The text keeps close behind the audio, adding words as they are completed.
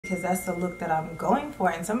because that's the look that I'm going for.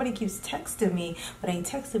 And somebody keeps texting me, but ain't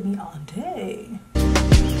texted me all day.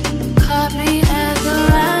 Caught me at the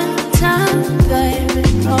right time, baby.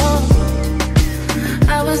 Oh,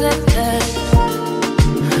 I was at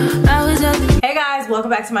Hey guys,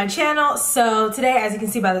 welcome back to my channel. So today, as you can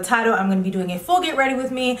see by the title, I'm going to be doing a full get ready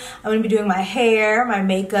with me. I'm going to be doing my hair, my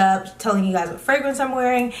makeup, telling you guys what fragrance I'm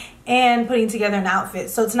wearing, and putting together an outfit.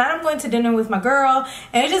 So tonight I'm going to dinner with my girl,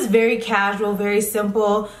 and it's just very casual, very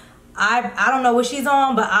simple. I don't know what she's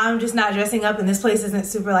on, but I'm just not dressing up, and this place isn't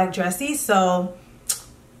super like dressy. So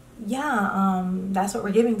yeah, that's what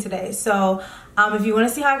we're giving today. So if you want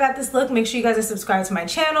to see how I got this look, make sure you guys are subscribed to my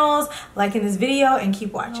channels, liking this video, and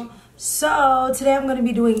keep watching. So today I'm going to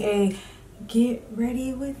be doing a get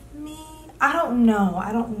ready with me. I don't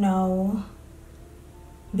know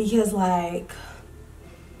because like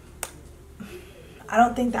I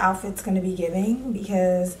don't think the outfit's going to be giving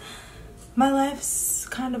because my life's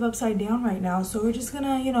kind of upside down right now. So we're just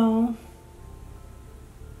gonna, you know,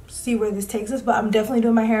 see where this takes us. But I'm definitely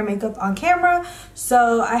doing my hair and makeup on camera.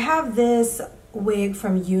 So I have this wig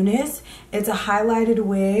from Eunice. It's a highlighted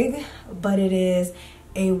wig, but it is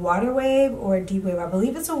a water wave or a deep wave. I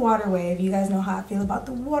believe it's a water wave. You guys know how I feel about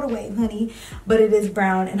the water wave, honey. But it is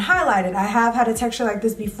brown and highlighted. I have had a texture like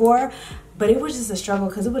this before, but it was just a struggle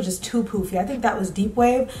because it was just too poofy. I think that was deep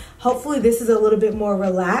wave. Hopefully this is a little bit more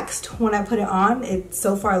relaxed when I put it on. It's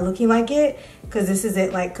so far looking like it because this is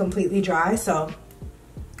it like completely dry. So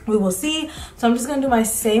we will see. So I'm just gonna do my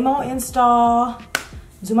same old install,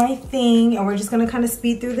 do my thing, and we're just gonna kind of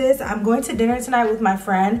speed through this. I'm going to dinner tonight with my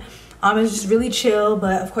friend. It's just really chill,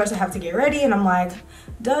 but of course I have to get ready, and I'm like,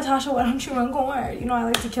 duh, Tasha, why don't you run going? You know, I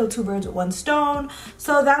like to kill two birds with one stone.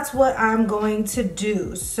 So that's what I'm going to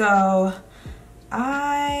do. So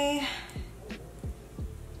I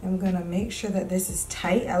am gonna make sure that this is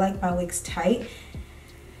tight. I like my wigs tight.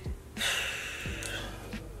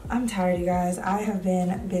 I'm tired, you guys. I have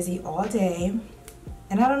been busy all day,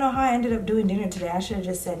 and I don't know how I ended up doing dinner today. I should have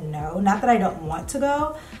just said no. Not that I don't want to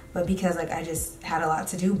go, but because like I just had a lot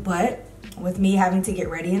to do. But with me having to get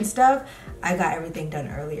ready and stuff, I got everything done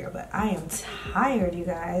earlier. But I am tired, you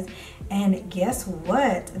guys. And guess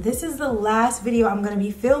what? This is the last video I'm gonna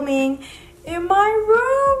be filming in my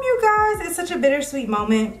room, you guys. It's such a bittersweet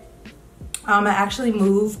moment. I actually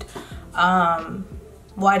moved. Well,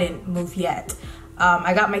 I didn't move yet.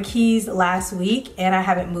 I got my keys last week and I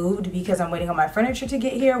haven't moved because I'm waiting on my furniture to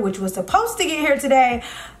get here, which was supposed to get here today,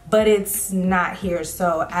 but it's not here.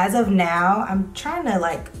 So as of now, I'm trying to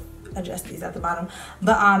like adjust these at the bottom,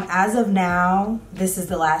 but as of now, this is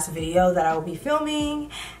the last video that I will be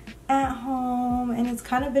filming at home, and it's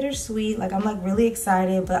kind of bittersweet. Like I'm like really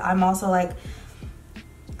excited, but I'm also like,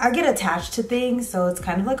 I get attached to things, so it's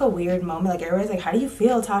kind of like a weird moment. Like everybody's like, how do you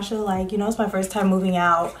feel, Tasha? Like, you know, it's my first time moving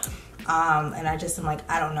out. And I just am like,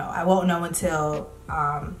 I don't know. I won't know until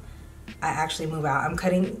I actually move out. I'm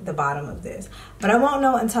cutting the bottom of this, but I won't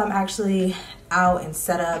know until I'm actually out and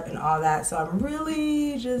set up and all that. So I'm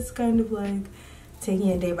really just kind of like taking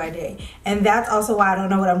it day by day. And that's also why I don't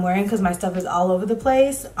know what I'm wearing, because my stuff is all over the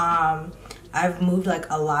place. I've moved like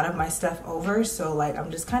a lot of my stuff over, so like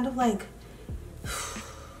I'm just kind of like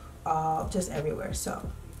just everywhere.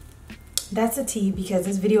 So that's a tea, because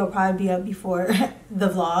this video will probably be up before the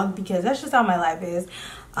vlog, because that's just how my life is.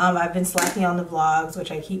 I've been slacking on the vlogs,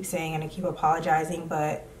 which I keep saying and I keep apologizing,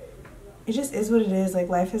 but it just is what it is. Like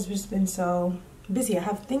life has just been so busy. I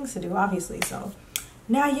have things to do, obviously, so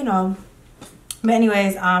now you know. But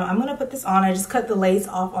anyways, I'm gonna put this on. I just cut the lace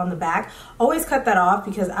off on the back. Always cut that off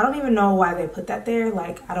because I don't even know why they put that there.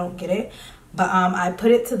 Like I don't get it. But I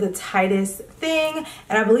put it to the tightest thing,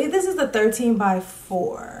 and I believe this is the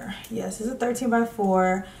 13x4. Yes, this is a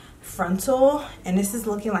 13x4 frontal, and this is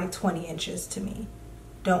looking like 20 inches to me.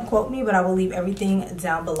 Don't quote me, but I will leave everything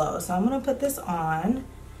down below. So I'm gonna put this on.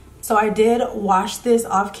 So I did wash this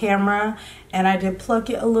off camera, and I did pluck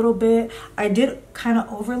it a little bit. I did kind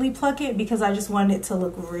of overly pluck it because I just wanted it to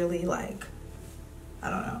look really like, I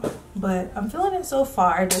don't know. But I'm feeling it so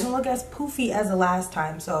far. It doesn't look as poofy as the last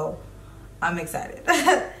time, so I'm excited.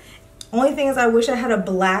 Only thing is I wish I had a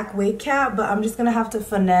black wig cap, but I'm just gonna have to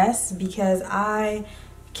finesse because I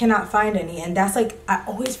cannot find any. And that's like, I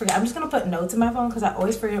always forget. I'm just gonna put notes in my phone because I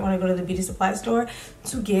always forget when I go to the beauty supply store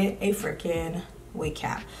to get a freaking wig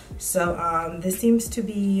cap. So this seems to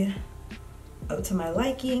be up to my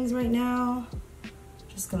likings right now.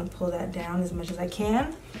 Just gonna pull that down as much as I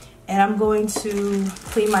can. And I'm going to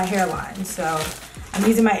clean my hairline. So I'm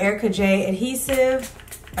using my Erica J adhesive.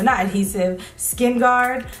 Not adhesive, Skin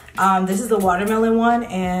Guard. This is the watermelon one,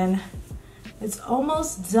 and it's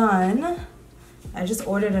almost done. I just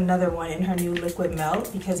ordered another one in her new liquid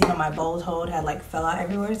melt because, you know, my bold hold had like fell out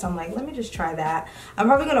everywhere. So I'm like, let me just try that. I'm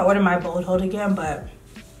probably gonna order my bold hold again, but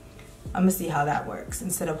I'm gonna see how that works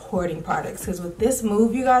instead of hoarding products. Because with this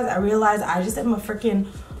move, you guys, I realized I just am a freaking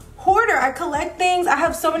hoarder. I collect things. I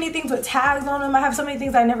have so many things with tags on them. I have so many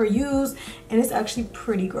things I never use, and it's actually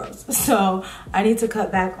pretty gross. So I need to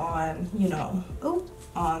cut back on, you know,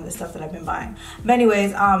 on the stuff that I've been buying. But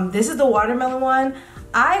anyways, this is the watermelon one.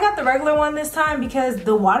 I got the regular one this time because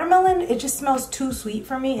the watermelon, it just smells too sweet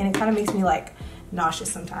for me, and it kind of makes me like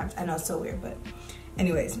nauseous sometimes. I know it's so weird, but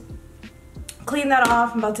anyways, clean that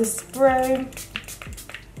off. I'm about to spray.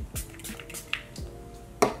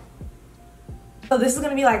 So this is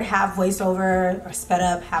gonna be like half voiceover or sped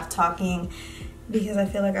up, half talking, because I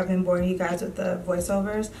feel like I've been boring you guys with the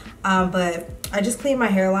voiceovers. But I just clean my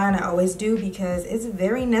hairline. I always do because it's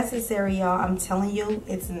very necessary, y'all. I'm telling you,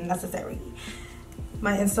 it's necessary.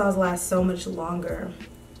 My installs last so much longer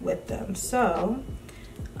with them. So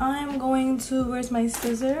I'm going to, where's my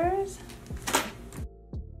scissors?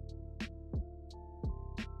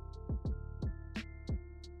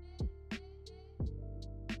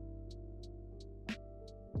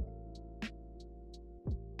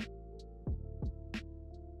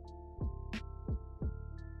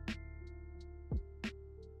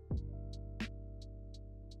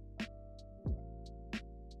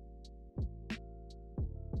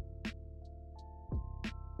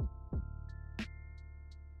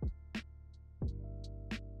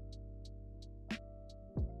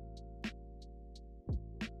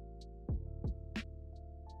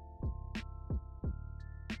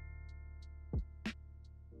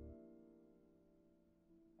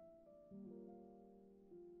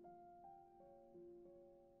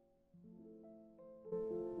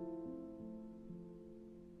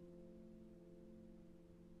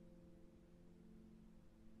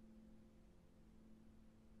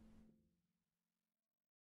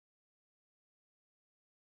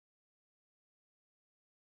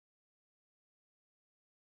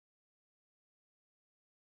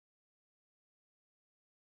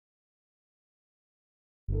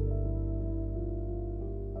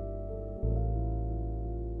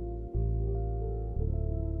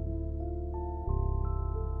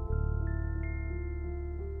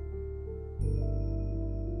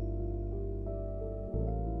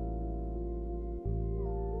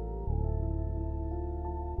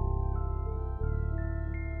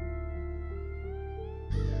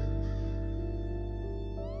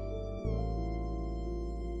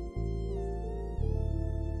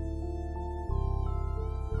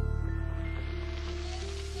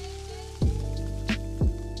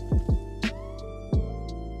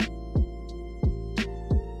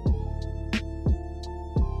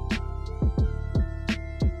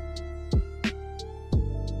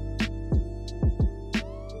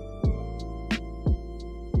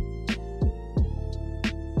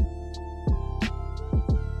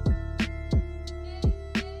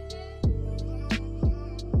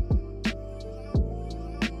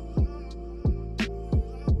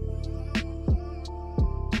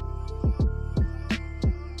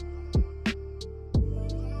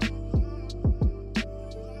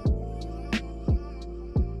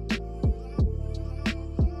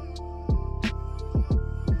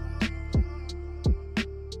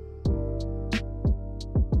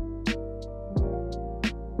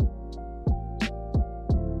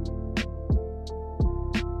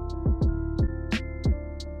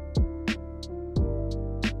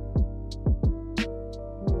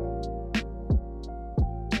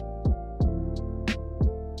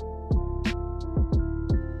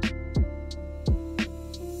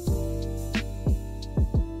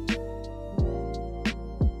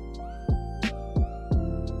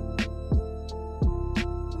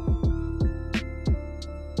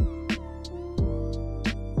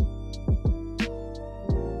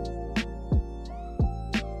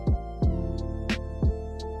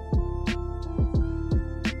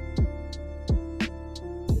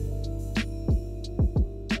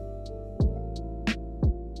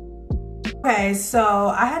 Okay, so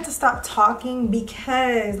I had to stop talking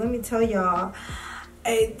because let me tell y'all,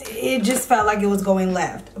 it just felt like it was going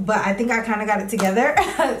left, but I think I kind of got it together.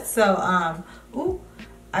 So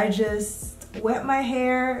I just wet my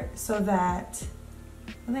hair so that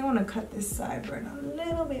I think I want to cut this sideburn a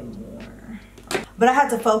little bit more, but I had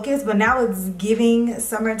to focus. But now it's giving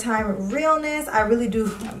summertime realness. I really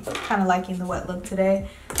do. I'm kind of liking the wet look today.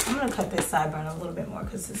 I'm gonna cut this sideburn a little bit more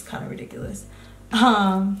because it's kind of ridiculous.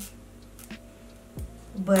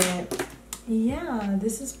 But yeah,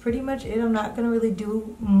 this is pretty much it. I'm not gonna really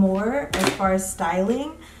do more as far as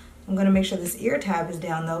styling. I'm gonna make sure this ear tab is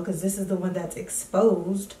down though, because this is the one that's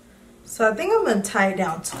exposed. So I think I'm gonna tie it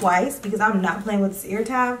down twice because I'm not playing with this ear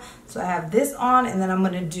tab. So I have this on, and then I'm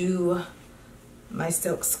gonna do my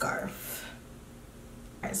silk scarf.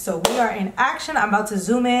 All right, so we are in action. I'm about to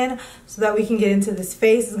zoom in so that we can get into this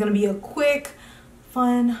face. It's gonna be a quick,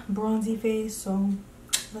 fun, bronzy face, so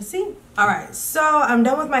let's see. All right, so I'm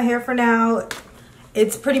done with my hair for now.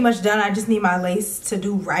 It's pretty much done. I just need my lace to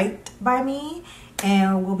do right by me,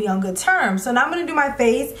 and we'll be on good terms. So now I'm gonna do my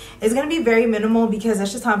face. It's gonna be very minimal because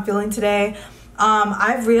that's just how I'm feeling today.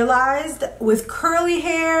 I've realized with curly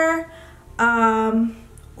hair,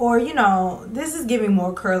 or you know, this is giving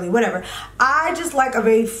more curly, whatever. I just like a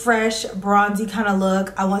very fresh, bronzy kind of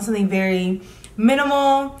look. I want something very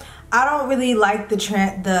minimal. I don't really like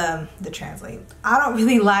I don't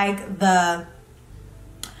really like the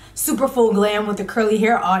super full glam with the curly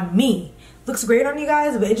hair on me. Looks great on you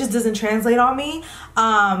guys, but it just doesn't translate on me.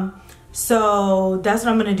 So that's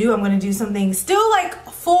what I'm gonna do. I'm gonna do something still like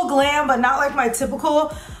full glam, but not like my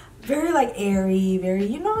typical, very like airy, very,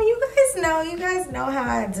 you guys know how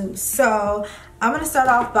I do. So I'm gonna start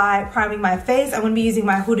off by priming my face. I'm gonna be using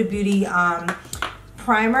my Huda Beauty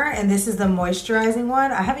primer, and this is the moisturizing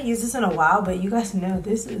one. I haven't used this in a while, but you guys know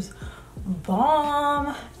this is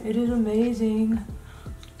bomb. It is amazing.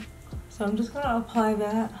 So I'm just gonna apply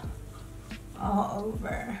that all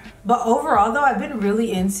over. But overall though, I've been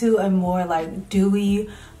really into a more like dewy,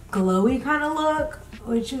 glowy kind of look,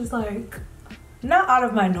 which is like not out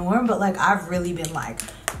of my norm, but like I've really been like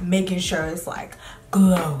making sure it's like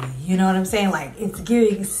glowy, you know what I'm saying? Like it's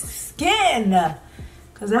giving skin,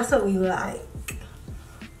 because that's what we like.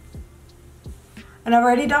 And I've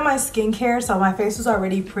already done my skincare, so my face was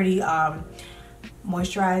already pretty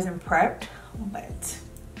moisturized and prepped, but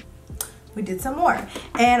we did some more.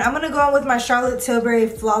 And I'm gonna go on with my Charlotte Tilbury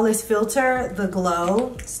Flawless Filter, the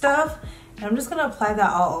glow stuff. And I'm just gonna apply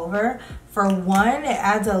that all over. For one, it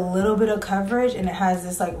adds a little bit of coverage, and it has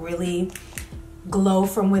this like really glow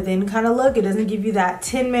from within kind of look. It doesn't give you that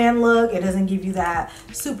Tin Man look. It doesn't give you that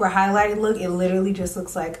super highlighted look. It literally just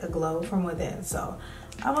looks like a glow from within. So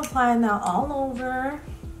I'm applying that all over.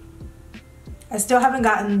 I still haven't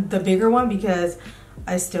gotten the bigger one because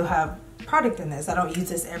I still have product in this. I don't use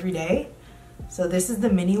this every day. So this is the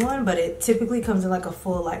mini one, but it typically comes in like a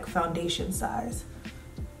full like foundation size.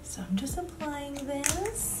 So I'm just applying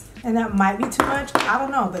this, and that might be too much, I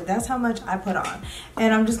don't know, but that's how much I put on.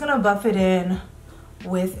 And I'm just gonna buff it in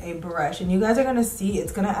with a brush, and you guys are gonna see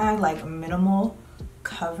it's gonna add like minimal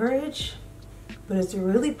coverage, but it's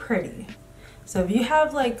really pretty. So if you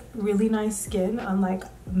have like really nice skin, unlike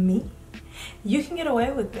me, you can get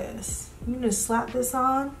away with this. You can just slap this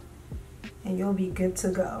on and you'll be good to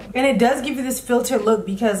go. And it does give you this filtered look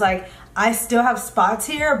because like I still have spots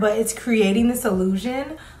here, but it's creating this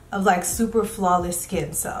illusion of like super flawless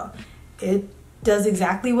skin. So it does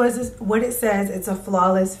exactly what it says. It's a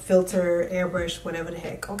flawless filter, airbrush, whatever the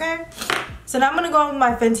heck, okay? So now I'm gonna go on with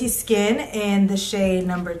my Fenty Skin in the shade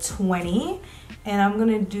number 20. And I'm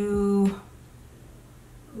gonna do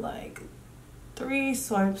like 3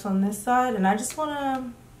 swipes on this side. And I'm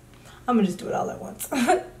gonna just do it all at once.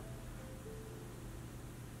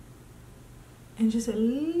 And just a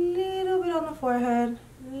little bit on the forehead,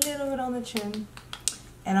 a little bit on the chin.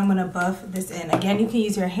 And I'm gonna buff this in. Again, you can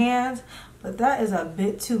use your hands, but that is a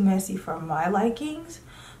bit too messy for my likings.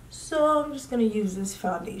 So I'm just gonna use this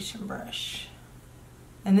foundation brush.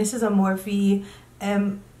 And this is a Morphe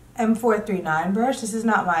M439 brush. This is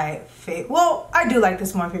not my favorite. Well, I do like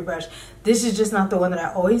this Morphe brush. This is just not the one that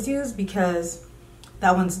I always use because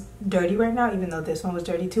that one's dirty right now, even though this one was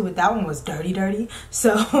dirty too, but that one was dirty.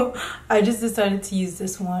 So I just decided to use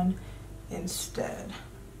this one instead.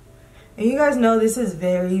 And you guys know this is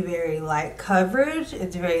very, very light coverage.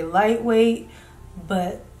 It's very lightweight,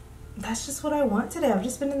 but that's just what I want today. I've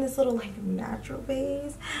just been in this little like natural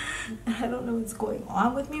phase. I don't know what's going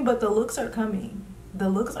on with me, but the looks are coming. The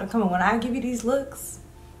looks are coming. When I give you these looks,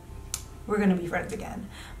 we're gonna be friends again.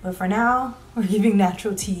 But for now, we're giving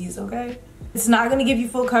natural tease, okay? It's not gonna give you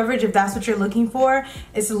full coverage if that's what you're looking for.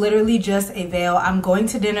 It's literally just a veil. I'm going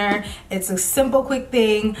to dinner. It's a simple, quick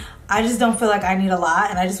thing. I just don't feel like I need a lot,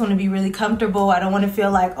 and I just wanna be really comfortable. I don't wanna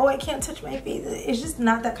feel like, oh, I can't touch my face. It's just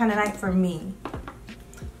not that kind of night for me.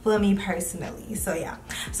 For me personally. So yeah.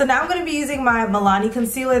 So now I'm gonna be using my Milani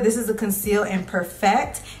concealer. This is a Conceal and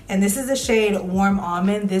Perfect, and this is the shade Warm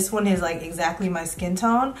Almond. This one is like exactly my skin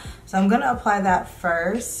tone. So I'm gonna apply that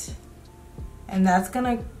first, and that's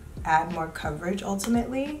gonna add more coverage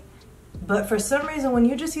ultimately. But for some reason, when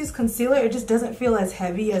you just use concealer, it just doesn't feel as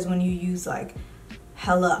heavy as when you use like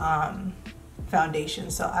hella foundation.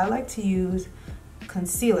 So I like to use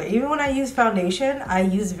concealer. Even when I use foundation, I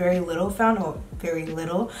use very little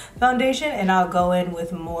foundation, and I'll go in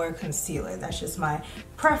with more concealer. That's just my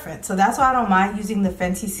preference. So that's why I don't mind using the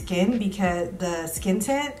Fenty Skin, because the skin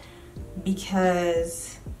tint,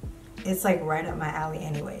 because it's like right up my alley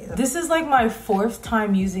anyway. This is like my 4th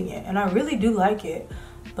time using it, and I really do like it.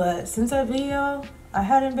 But since that video, I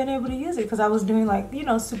hadn't been able to use it because I was doing like, you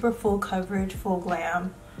know, super full coverage, full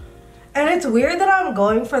glam. And it's weird that I'm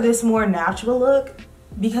going for this more natural look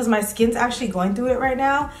because my skin's actually going through it right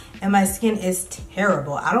now, and my skin is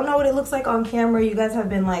terrible. I don't know what it looks like on camera. You guys have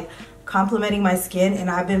been like complimenting my skin, and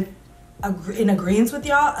I've been in agreement with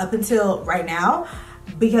y'all up until right now,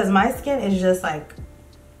 because my skin is just like,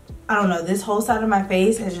 I don't know, this whole side of my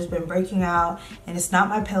face has just been breaking out, and it's not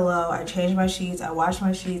my pillow. I changed my sheets, I washed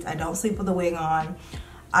my sheets, I don't sleep with a wig on.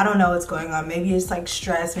 I don't know what's going on. Maybe it's like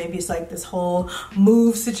stress, maybe it's like this whole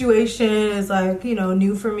move situation is like, you know,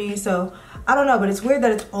 new for me. So I don't know, but it's weird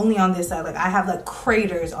that it's only on this side. Like I have like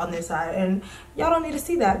craters on this side, and y'all don't need to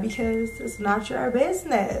see that because it's not your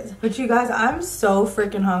business. But you guys, I'm so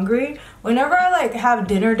freaking hungry. Whenever I like have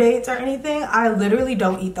dinner dates or anything, I literally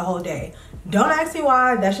don't eat the whole day. Don't ask me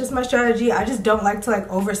why, that's just my strategy. I just don't like to like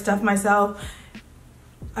overstuff myself.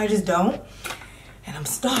 I just don't. And I'm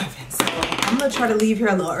starving, so I'm gonna try to leave here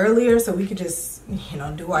a little earlier so we could just, you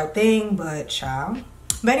know, do our thing, but child.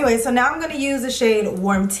 But anyway, so now I'm gonna use the shade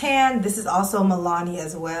Warm Tan. This is also Milani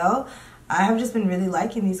as well. I have just been really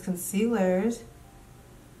liking these concealers,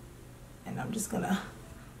 and I'm just gonna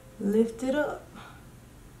lift it up.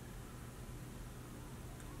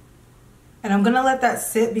 And I'm gonna let that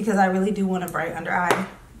sit because I really do want a bright under eye.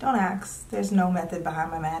 Don't ask, there's no method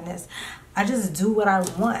behind my madness. I just do what I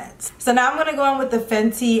want. So now I'm gonna go in with the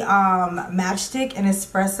Fenty Matchstick and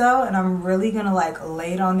Espresso, and I'm really gonna like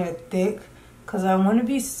lay it on there thick because I wanna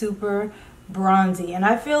be super bronzy. And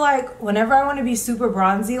I feel like whenever I wanna be super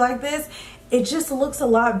bronzy like this, it just looks a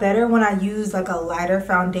lot better when I use like a lighter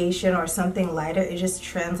foundation or something lighter. It just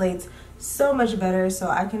translates so much better, so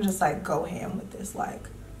I can just like go ham with this. Like,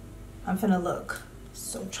 I'm finna look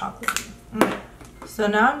so chocolatey. So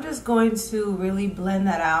now I'm just going to really blend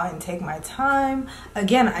that out and take my time.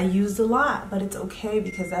 Again, I used a lot, but it's okay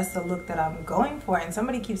because that's the look that I'm going for. And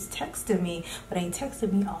somebody keeps texting me, but ain't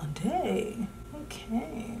texted me all day.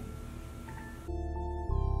 Okay.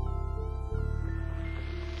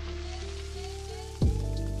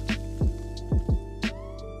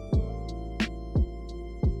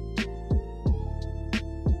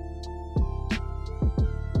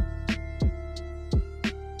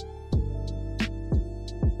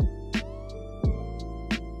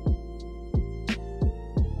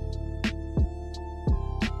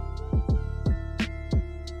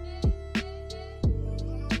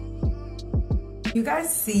 You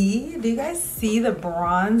guys see? Do you guys see the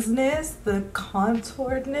bronzeness, the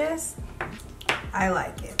contouredness? I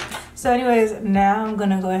like it. So anyways, now I'm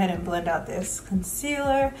gonna go ahead and blend out this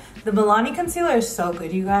concealer. The Milani concealer is so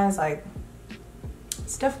good, you guys. Like,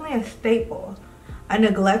 it's definitely a staple. I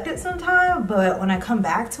neglect it sometimes, but when I come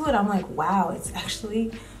back to it, I'm like, wow, it's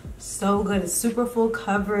actually so good. It's super full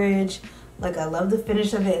coverage. Like, I love the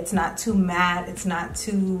finish of it. It's not too matte. It's not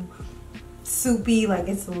too soupy. Like,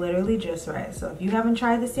 it's literally just right. So if you haven't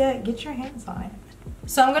tried this yet, get your hands on it.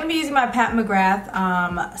 So I'm going to be using my Pat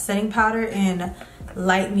McGrath setting powder in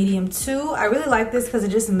light medium 2. I really like this because it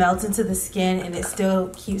just melts into the skin and it still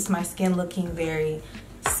keeps my skin looking very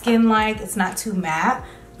skin-like. It's not too matte,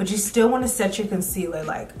 but you still want to set your concealer.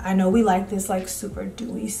 Like, I know we like this like super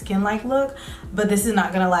dewy skin-like look, but this is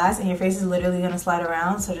not going to last and your face is literally going to slide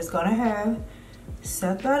around. So just go ahead,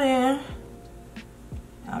 set that in.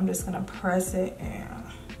 I'm just gonna press it in.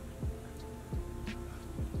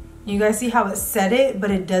 You guys see how it set it, but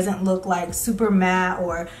it doesn't look like super matte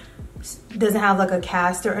or doesn't have like a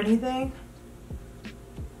cast or anything.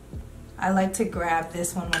 I like to grab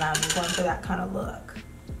this one when I'm going for that kind of look.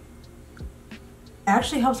 It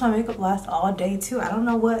actually helps my makeup last all day too. I don't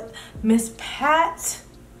know what Miss Pat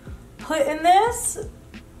put in this,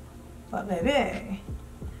 but baby,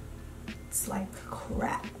 it's like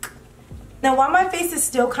crack. Now, while my face is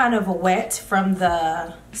still kind of wet from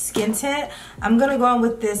the skin tint, I'm gonna go in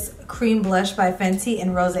with this cream blush by Fenty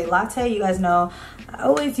in Rose Latte. You guys know I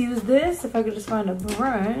always use this. If I could just find a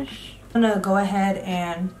brush. I'm gonna go ahead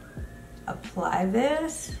and apply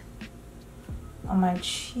this on my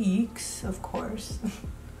cheeks, of course,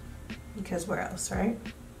 because where else, right?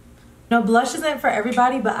 No, blush isn't for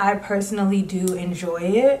everybody, but I personally do enjoy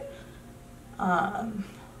it.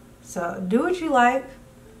 So do what you like.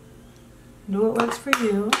 Do what works for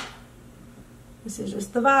you. This is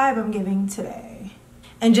just the vibe I'm giving today.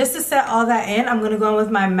 And just to set all that in, I'm going to go in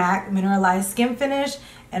with my MAC Mineralized Skin Finish,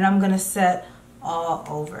 and I'm going to set all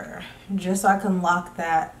over just so I can lock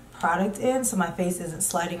that product in so my face isn't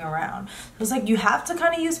sliding around. It's like you have to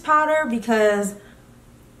kind of use powder because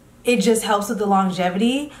it just helps with the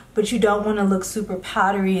longevity, but you don't want to look super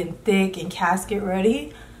powdery and thick and casket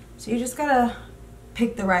ready. So you just gotta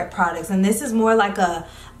pick the right products. And this is more like a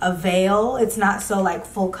veil. It's not so like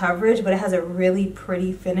full coverage, but it has a really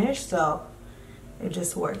pretty finish, so it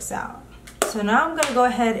just works out. So now I'm gonna go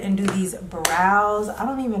ahead and do these brows. I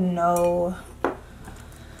don't even know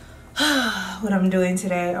what I'm doing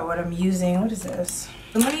today or what I'm using. What is this?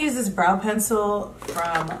 I'm gonna use this brow pencil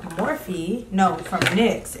from from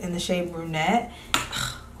NYX in the shade Brunette.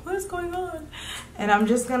 What is going on? And I'm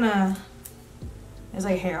just gonna, there's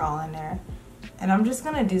like hair all in there. And I'm just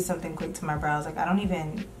gonna do something quick to my brows. Like I don't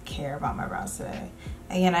even care about my brows today.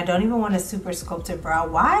 Again, I don't even want a super sculpted brow.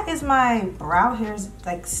 Why is my brow hairs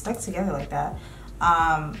like stuck together like that?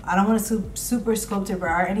 I don't want a super sculpted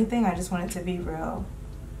brow or anything. I just want it to be real,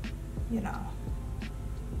 you know.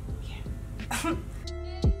 Yeah.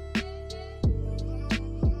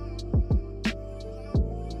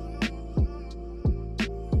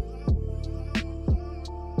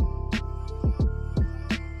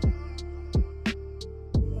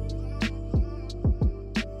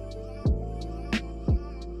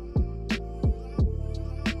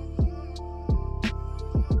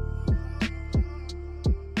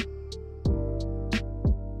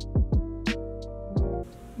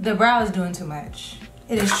 The brow is doing too much.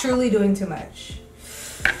 It is truly doing too much.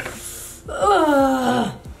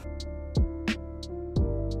 Ugh.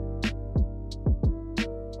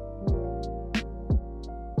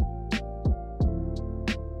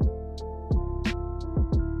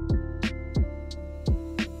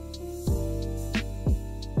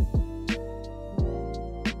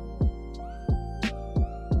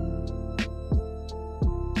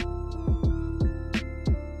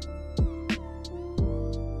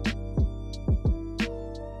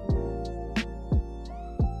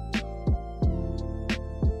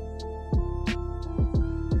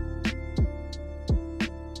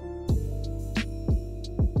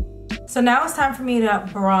 So now it's time for me to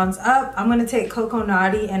bronze up. I'm gonna take Coco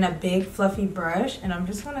Naughty and a big fluffy brush, and I'm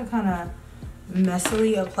just gonna kind of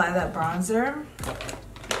messily apply that bronzer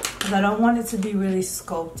because I don't want it to be really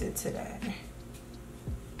sculpted today.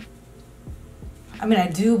 I mean, I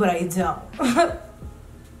do, but I don't.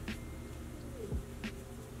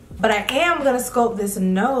 But I am gonna sculpt this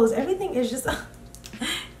nose. Everything is just,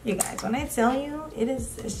 you guys, when I tell you,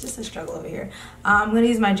 it's just a struggle over here. I'm gonna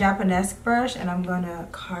use my Japanesque brush and I'm gonna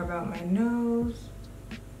carve out my nose.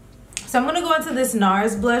 So I'm gonna go into this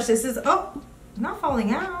NARS blush. This is, oh, not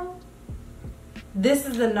falling out. This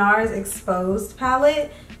is the NARS Exposed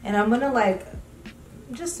palette, and I'm gonna like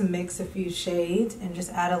just mix a few shades and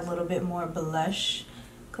just add a little bit more blush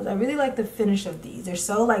because I really like the finish of these. They're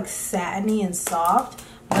so like satiny and soft,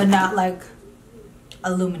 but not like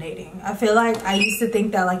illuminating. I feel like I used to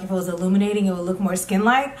think that like if it was illuminating it would look more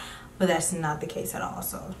skin-like, but that's not the case at all.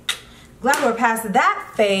 So glad we're past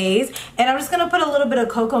that phase. And I'm just gonna put a little bit of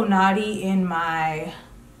Coco Naughty in on my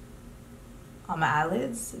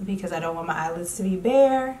eyelids because I don't want my eyelids to be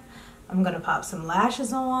bare. I'm gonna pop some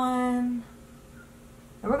lashes on,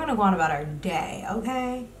 and we're gonna go on about our day,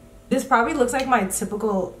 okay? This probably looks like my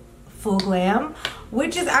typical full glam,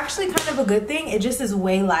 which is actually kind of a good thing. It just is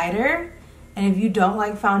way lighter. And if you don't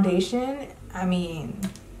like foundation, I mean,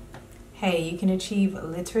 hey, you can achieve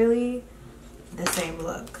literally the same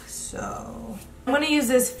look. So I'm gonna use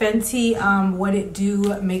this Fenty What It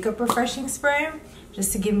Do makeup refreshing spray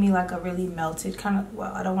just to give me like a really melted kind of,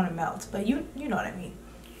 well, I don't want to melt, but you know what I mean.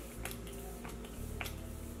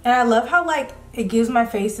 And I love how like it gives my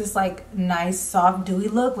face this like nice soft dewy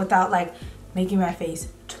look without like making my face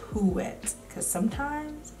too wet, because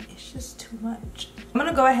sometimes it's just too much. I'm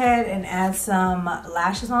gonna go ahead and add some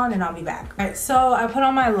lashes on and I'll be back. All right, so I put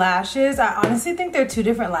on my lashes. I honestly think they're two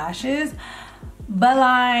different lashes, but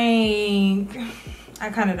like I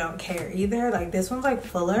kind of don't care either. Like this one's like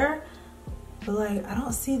fuller, but like I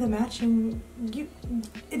don't see the matching.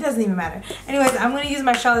 It doesn't even matter. Anyways, I'm gonna use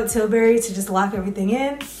my Charlotte Tilbury to just lock everything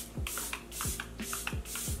in.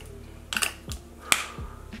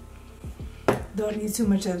 Don't need too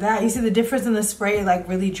much of that. You see the difference in the spray, it like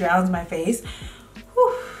really drowns my face.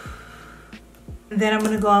 Whew. Then I'm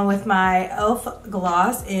gonna go on with my e.l.f.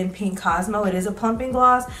 gloss in Pink Cosmo. It is a plumping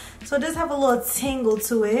gloss, so it does have a little tingle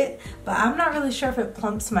to it, but I'm not really sure if it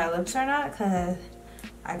plumps my lips or not because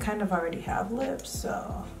I kind of already have lips,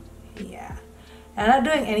 so yeah. And I'm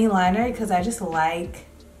not doing any liner because I just like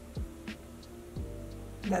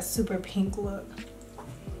that super pink look.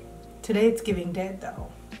 Today it's giving dead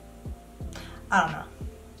though. I don't know.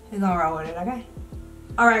 We're gonna roll with it, okay?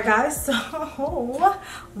 All right, guys, so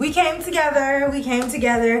we came together.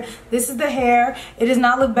 This is the hair. It does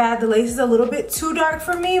not look bad. The lace is a little bit too dark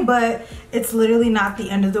for me, but it's literally not the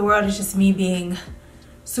end of the world. It's just me being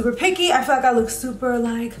super picky. I feel like I look super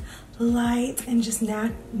like light and just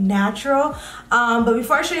natural. But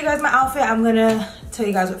before I show you guys my outfit, I'm gonna tell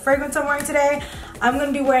you guys what fragrance I'm wearing today. I'm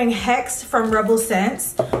gonna be wearing Hex from Rebel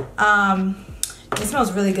Scents. It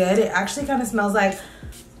smells really good. It actually kind of smells like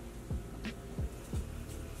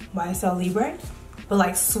YSL Libre, but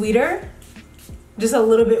like sweeter, just a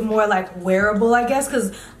little bit more like wearable, I guess,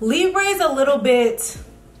 because Libre is a little bit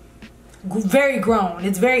very grown.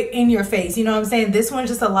 It's very in your face, you know what I'm saying? This one's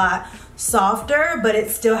just a lot softer, but it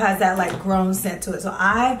still has that like grown scent to it. So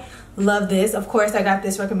I love this. Of course, I got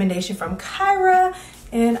this recommendation from Kyra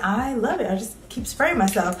and I love it. I just keep spraying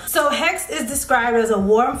myself. So Hex is described as a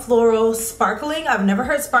warm floral sparkling. I've never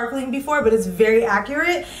heard sparkling before, but it's very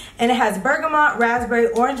accurate. And it has bergamot, raspberry,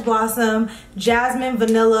 orange blossom, jasmine,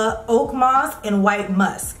 vanilla, oak moss, and white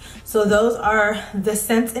musk. So those are the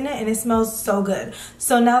scents in it and it smells so good.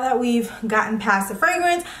 So now that we've gotten past the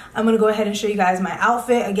fragrance, I'm gonna go ahead and show you guys my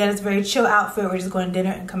outfit. Again, it's a very chill outfit. We're just going to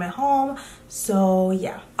dinner and coming home. So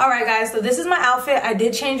yeah. All right, guys, so this is my outfit. I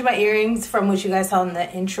did change my earrings from what you guys saw in the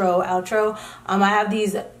intro, outro. I have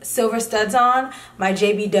these silver studs on, my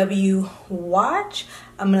JBW watch.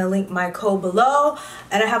 I'm gonna link my code below.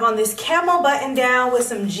 And I have on this camel button down with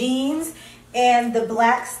some jeans and the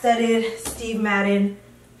black studded Steve Madden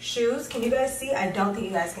shoes. Can you guys see? I don't think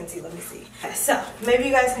you guys can see. Let me see. So maybe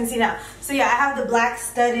you guys can see now. So yeah, I have the black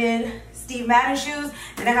studded Steve Madden shoes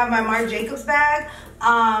and I have my Marc Jacobs bag.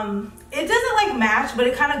 It doesn't like match, but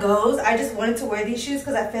it kind of goes. I just wanted to wear these shoes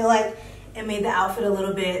because I feel like it made the outfit a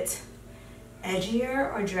little bit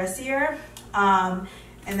edgier or dressier. And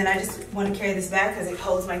then I just want to carry this bag because it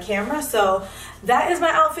holds my camera. So that is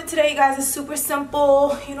my outfit today, you guys. It's super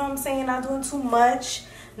simple, you know what I'm saying? Not doing too much.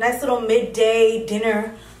 Nice little midday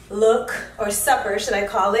dinner look, or supper should I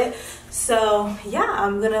call it. So yeah,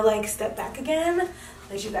 I'm gonna like step back again,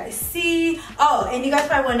 let you guys see. Oh, and you guys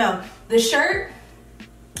probably want to know, the shirt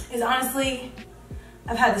is honestly,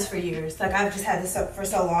 I've had this for years. Like I've just had this up for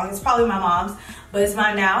so long. It's probably my mom's, but it's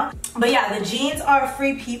mine now. But yeah, the jeans are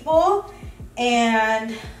Free People,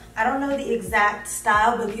 and I don't know the exact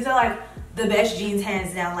style, but these are like the best jeans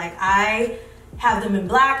hands down. Like I have them in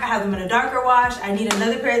black, I have them in a darker wash. I need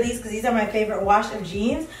another pair of these because these are my favorite wash of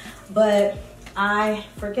jeans, but I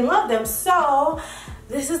freaking love them. So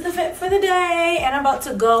this is the fit for the day, and I'm about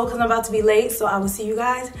to go because I'm about to be late, so I will see you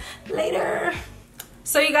guys later.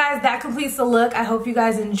 So you guys, that completes the look. I hope you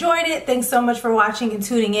guys enjoyed it. Thanks so much for watching and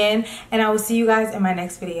tuning in, and I will see you guys in my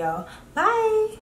next video. Bye.